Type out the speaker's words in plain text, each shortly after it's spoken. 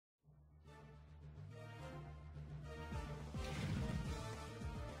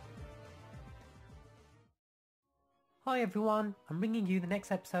Hi everyone, I'm bringing you the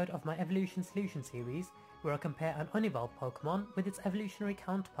next episode of my Evolution Solution series, where I compare an unevolved Pokemon with its evolutionary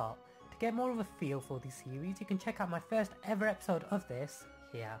counterpart. To get more of a feel for this series, you can check out my first ever episode of this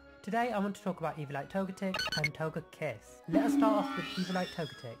here. Today I want to talk about eviolite Togetic and Togekiss. Let us start off with eviolite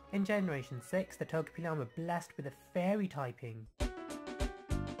Togetic. In Generation 6, the Togepi were blessed with a fairy typing.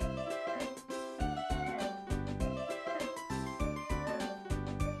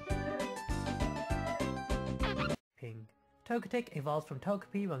 Togetic evolves from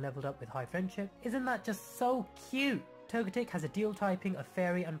Togepi when leveled up with high friendship. Isn't that just so cute? Togetic has a dual typing of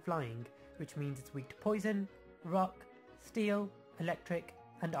fairy and flying, which means it's weak to poison, rock, steel, electric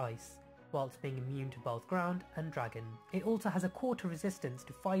and ice, whilst being immune to both ground and dragon. It also has a quarter resistance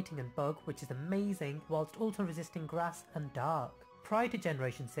to fighting and bug, which is amazing, whilst also resisting grass and dark. Prior to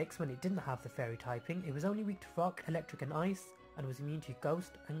Generation 6, when it didn't have the fairy typing, it was only weak to rock, electric and ice, and was immune to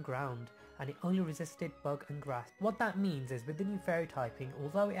ghost and ground, and it only resisted bug and grass. What that means is with the new fairy typing,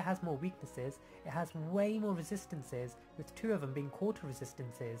 although it has more weaknesses, it has way more resistances, with 2 of them being quarter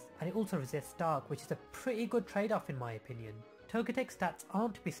resistances, and it also resists dark, which is a pretty good trade-off in my opinion. Togetic's stats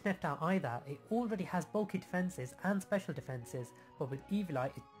aren't to be sniffed at either. It already has bulky defences and special defences, but with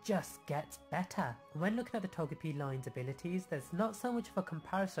eviolite it just gets better. When looking at the Togepi line's abilities, there's not so much of a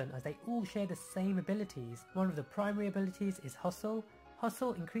comparison as they all share the same abilities. One of the primary abilities is Hustle.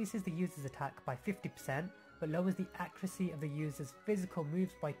 Hustle increases the user's attack by 50%, but lowers the accuracy of the user's physical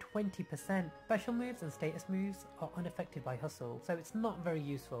moves by 20%. Special moves and status moves are unaffected by Hustle, so it's not very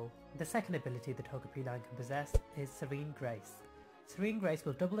useful. The second ability the Togepi line can possess is Serene Grace. Serene Grace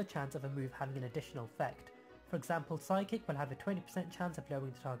will double the chance of a move having an additional effect. For example, Psychic will have a 20% chance of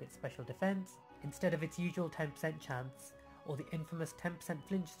lowering the target's special defense, instead of its usual 10% chance, or the infamous 10%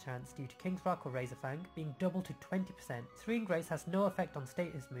 flinch chance due to King's Rock or Razorfang being doubled to 20%. Serene Grace has no effect on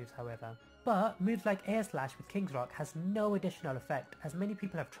status moves however. But moves like Air Slash with King's Rock has no additional effect, as many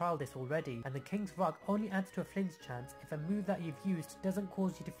people have trialled this already, and the King's Rock only adds to a flinch chance if a move that you've used doesn't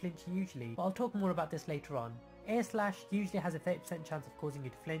cause you to flinch usually, but I'll talk more about this later on. Air Slash usually has a 30% chance of causing you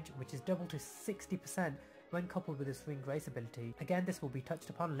to flinch, which is doubled to 60% when coupled with the Serene Grace ability. Again, this will be touched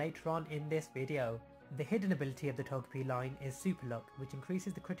upon later on in this video. The hidden ability of the Togepi line is Super Luck, which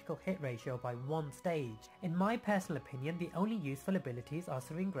increases the critical hit ratio by 1 stage. In my personal opinion, the only useful abilities are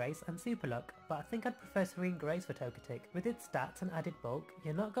Serene Grace and Super Luck, but I think I'd prefer Serene Grace for Togetic. With its stats and added bulk,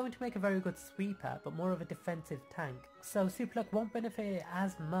 you're not going to make a very good sweeper, but more of a defensive tank, so Super Luck won't benefit it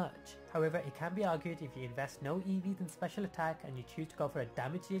as much. However, it can be argued if you invest no EVs in special attack and you choose to go for a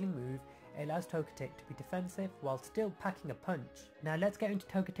damage dealing move, it allows Togetic to be defensive while still packing a punch. Now let's get into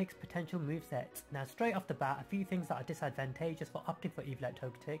Togetic's potential movesets. Now straight off the bat, a few things that are disadvantageous for opting for eviolite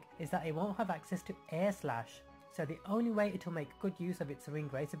Togetic is that it won't have access to Air Slash. So the only way it will make good use of its Serene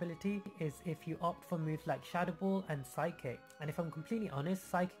Grace ability is if you opt for moves like Shadow Ball and Psychic. And if I'm completely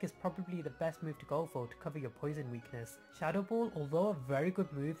honest, Psychic is probably the best move to go for to cover your poison weakness. Shadow Ball, although a very good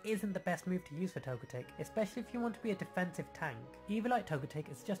move, isn't the best move to use for Togetic, especially if you want to be a defensive tank. Eviolite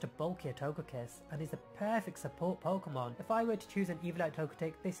Togetic is just a bulkier Togekiss and is a perfect support Pokemon. If I were to choose an Eviolite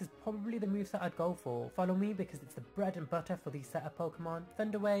Togetic, this is probably the moveset I'd go for. Follow me because it's the bread and butter for these setup Pokemon.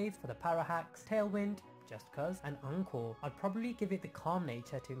 Thunder Wave for the Para Hacks, Tailwind, just cuz, and Encore. I'd probably give it the Calm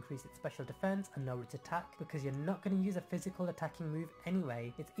nature to increase its special defense and lower its attack, because you're not going to use a physical attacking move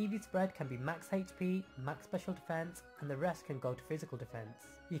anyway. Its EV spread can be max HP, max special defense, and the rest can go to physical defense.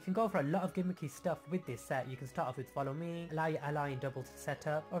 You can go for a lot of gimmicky stuff with this set. You can start off with Follow Me, allow your ally in double to set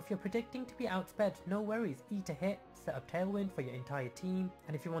up, or if you're predicting to be outsped, no worries, eat a hit, set up Tailwind for your entire team,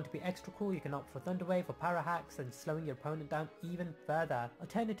 and if you want to be extra cool you can opt for Thunder Wave or Para Hacks and slowing your opponent down even further.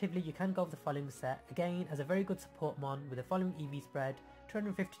 Alternatively, you can go with the following set, again as a very good support mon with the following EV spread,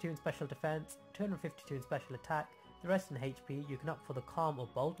 252 in special defense, 252 in special attack, the rest in HP. You can opt for the Calm or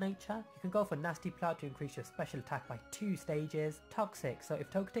Bold nature. You can go for Nasty Plot to increase your special attack by 2 stages. Toxic, so if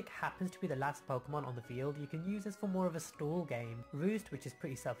Togetic happens to be the last Pokemon on the field, you can use this for more of a stall game. Roost, which is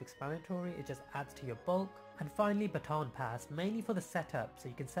pretty self-explanatory, it just adds to your bulk. And finally Baton Pass, mainly for the setup, so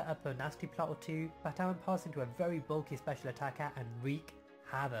you can set up a Nasty Plot or 2, Baton Pass into a very bulky special attacker and wreak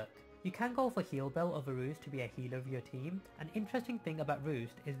havoc. You can go for Heal Bell over Roost to be a healer of your team. An interesting thing about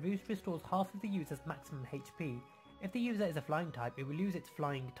Roost is Roost restores half of the user's maximum HP. If the user is a flying type, it will lose its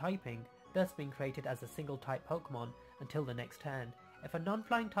flying typing, thus being created as a single type Pokemon until the next turn. If a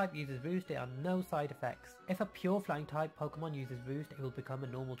non-flying type uses Roost, there are no side effects. If a pure flying type Pokemon uses Roost, it will become a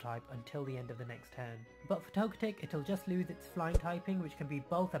normal type until the end of the next turn. But for Togetic, it'll just lose its flying typing, which can be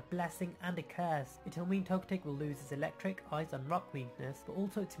both a blessing and a curse. It'll mean Togetic will lose its electric, ice and rock weakness, but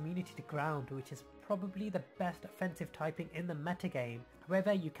also its immunity to ground, which is probably the best offensive typing in the metagame.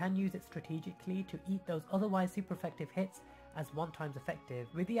 However, you can use it strategically to eat those otherwise super effective hits as 1 times effective.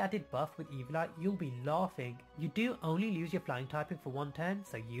 With the added buff with eviolite, you'll be laughing. You do only lose your flying typing for 1 turn,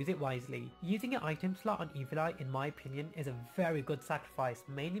 so use it wisely. Using your item slot on eviolite, in my opinion, is a very good sacrifice,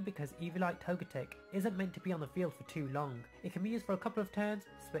 mainly because eviolite Togetic isn't meant to be on the field for too long. It can be used for a couple of turns,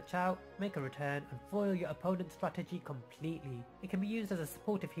 switch out, make a return and foil your opponent's strategy completely. It can be used as a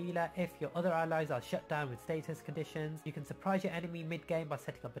supportive healer if your other allies are shut down with status conditions. You can surprise your enemy mid-game by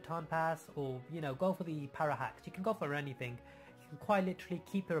setting up a baton pass, or go for the para hacks. You can go for anything. You can quite literally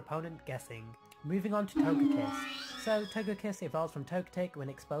keep your opponent guessing. Moving on to Togekiss. So Togekiss evolves from Togetic when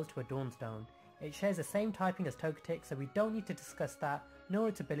exposed to a Dawnstone. It shares the same typing as Togetic, so we don't need to discuss that, nor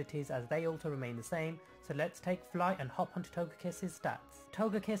its abilities, as they also remain the same, so let's take flight and hop onto Togekiss's stats.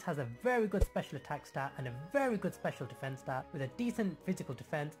 Togekiss has a very good special attack stat and a very good special defense stat, with a decent physical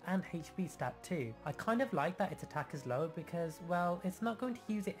defense and HP stat too. I kind of like that its attack is low because, well, it's not going to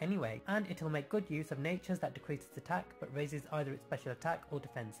use it anyway, and it'll make good use of natures that decrease its attack but raises either its special attack or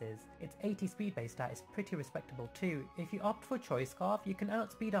defenses. Its 80 speed base stat is pretty respectable too. If you opt for Choice Scarf, you can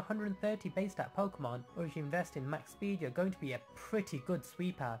outspeed 130 base stat Pokemon, or if you invest in max speed, you're going to be a pretty good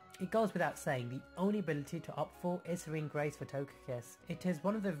sweeper. It goes without saying, the only ability to opt for is Ring Grace for Togekiss. It is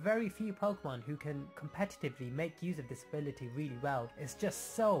one of the very few Pokemon who can competitively make use of this ability really well. It's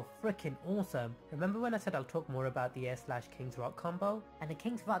just so freaking awesome. Remember when I said I'll talk more about the Air/King's Rock combo? And the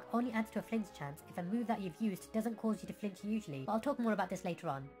King's Rock only adds to a flinch chance if a move that you've used doesn't cause you to flinch usually, but I'll talk more about this later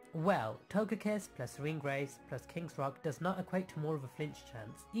on. Well, Togekiss plus Ring Grace plus King's Rock does not equate to more of a flinch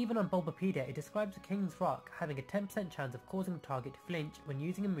chance. Even on Bulbapedia, it describes a King's Rock having a 10% chance of causing the target to flinch when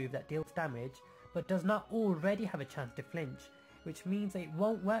using a move that deals damage, but does not already have a chance to flinch, which means it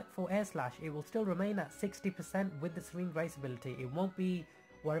won't work for Air Slash. It will still remain at 60% with the Ring Grace ability. It won't be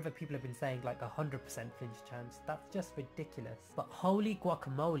whatever people have been saying, like 100% flinch chance. That's just ridiculous. But holy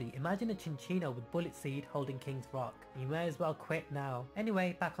guacamole, imagine a Chinchino with Bullet Seed holding King's Rock. You may as well quit now.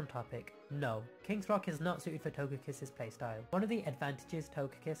 Anyway, back on topic. No, King's Rock is not suited for Togekiss's playstyle. One of the advantages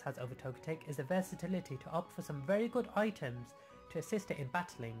Togekiss has over Togetic is the versatility to opt for some very good items to assist it in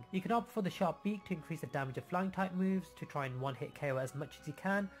battling. You can opt for the Sharp Beak to increase the damage of flying type moves to try and 1-hit KO as much as you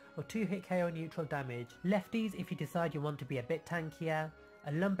can, or 2-hit KO neutral damage. Lefties if you decide you want to be a bit tankier.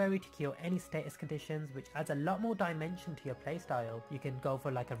 A Lumberry to cure any status conditions, which adds a lot more dimension to your playstyle. You can go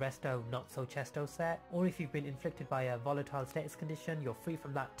for like a Resto Not So Chesto set, or if you've been inflicted by a volatile status condition, you're free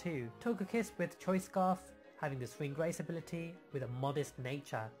from that too. Togekiss with Choice Scarf having the Ring Grace ability with a modest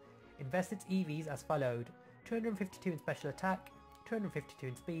nature. Invest its EVs as followed: 252 in special attack, 252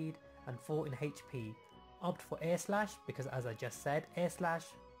 in speed, and 4 in HP. Opt for Air Slash because, as I just said, Air Slash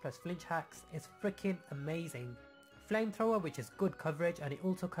plus flinch hacks is freaking amazing. Flamethrower, which is good coverage and it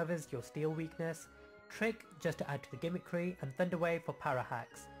also covers your steel weakness. Trick just to add to the gimmickry, and Thunder Wave for para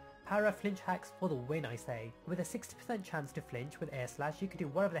hacks. Para flinch hacks for the win, I say. With a 60% chance to flinch with Air Slash, you can do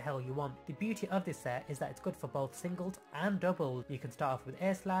whatever the hell you want. The beauty of this set is that it's good for both singles and doubles. You can start off with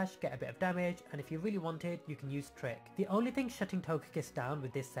Air Slash, get a bit of damage, and if you really wanted, you can use Trick. The only thing shutting Togekiss down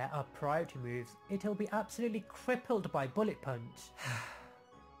with this set are priority moves. It'll be absolutely crippled by Bullet Punch.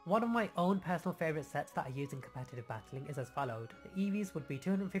 One of my own personal favourite sets that I use in competitive battling is as followed. The EVs would be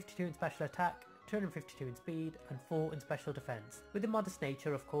 252 in special attack, 252 in speed, and 4 in special defense. With the modest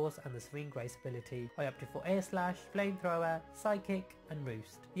nature of course and the Ring Grace ability, I opted for Air Slash, Flamethrower, Psychic, and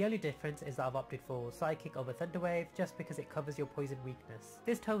Roost. The only difference is that I've opted for Psychic over Thunder Wave just because it covers your poison weakness.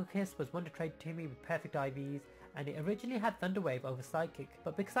 This Togekiss was one to trade to me with perfect IVs, and it originally had Thunder Wave over Psychic,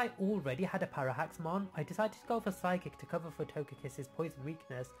 but because I already had a Parahaxmon, I decided to go for Psychic to cover for Togekiss's poison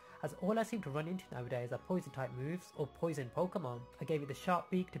weakness, as all I seem to run into nowadays are poison type moves or poison Pokemon. I gave it the Sharp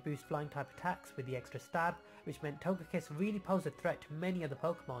Beak to boost flying type attacks with the extra stab, which meant Togekiss really posed a threat to many other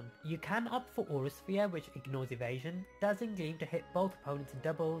Pokemon. You can opt for Aura Sphere, which ignores evasion, Dazzling Gleam to hit both opponents in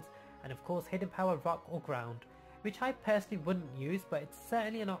doubles, and of course Hidden Power Rock or Ground, which I personally wouldn't use, but it's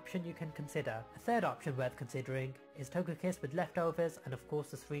certainly an option you can consider. A third option worth considering is Togekiss with Leftovers and of course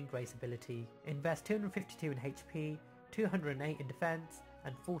the Ring Grace ability. Invest 252 in HP, 208 in defense,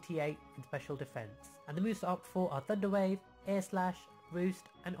 and 48 in special defense. And the moves to opt for are Thunder Wave, Air Slash, Roost,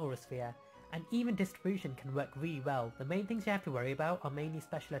 and Aura Sphere. and even distribution can work really well. The main things you have to worry about are mainly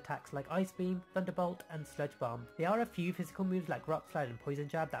special attacks like Ice Beam, Thunderbolt and Sludge Bomb. There are a few physical moves like Rock Slide and Poison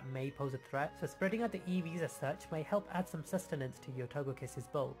Jab that may pose a threat, so spreading out the EVs as such may help add some sustenance to your Togekiss's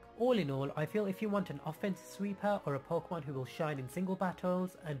bulk. All in all, I feel if you want an offensive sweeper or a Pokemon who will shine in single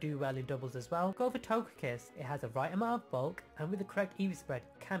battles and do well in doubles as well, go for Togekiss. It has the right amount of bulk and with the correct EV spread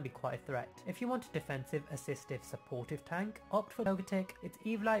can be quite a threat. If you want a defensive, assistive, supportive tank, opt for Togetic. Its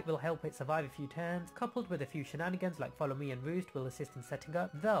eviolite will help it survive a few turns, coupled with a few shenanigans like Follow Me and Roost will assist in setting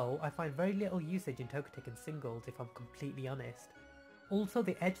up, though I find very little usage in Togetic in singles if I'm completely honest. Also,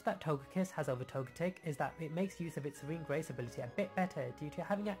 the edge that Togekiss has over Togetic is that it makes use of its Serene Grace ability a bit better due to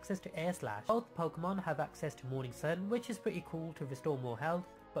having access to Air Slash. Both Pokemon have access to Morning Sun, which is pretty cool to restore more health,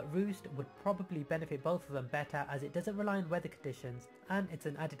 but Roost would probably benefit both of them better as it doesn't rely on weather conditions, and it's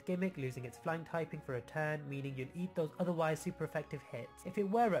an added gimmick losing its flying typing for a turn, meaning you'll eat those otherwise super effective hits. If it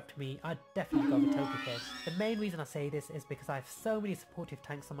were up to me, I'd definitely go with Togekiss. The main reason I say this is because I have so many supportive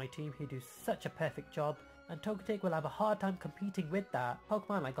tanks on my team who do such a perfect job, and Togetic will have a hard time competing with that.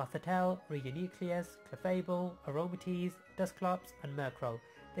 Pokemon like Gothitelle, Nucleus, Clefable, Aromatisse, Dusclops and Murkrow,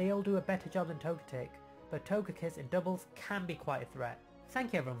 they all do a better job than Togetic, but Togekiss in doubles can be quite a threat.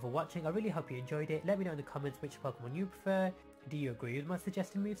 Thank you everyone for watching, I really hope you enjoyed it. Let me know in the comments which Pokemon you prefer. Do you agree with my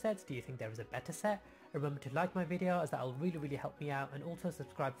suggested movesets? Do you think there is a better set? Remember to like my video as that will really help me out, and also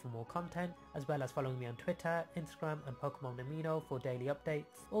subscribe for more content, as well as following me on Twitter, Instagram and Pokemon Amino for daily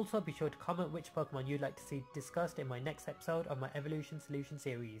updates. Also be sure to comment which Pokemon you'd like to see discussed in my next episode of my Evolution Solution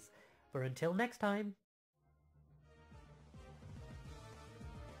series. But until next time!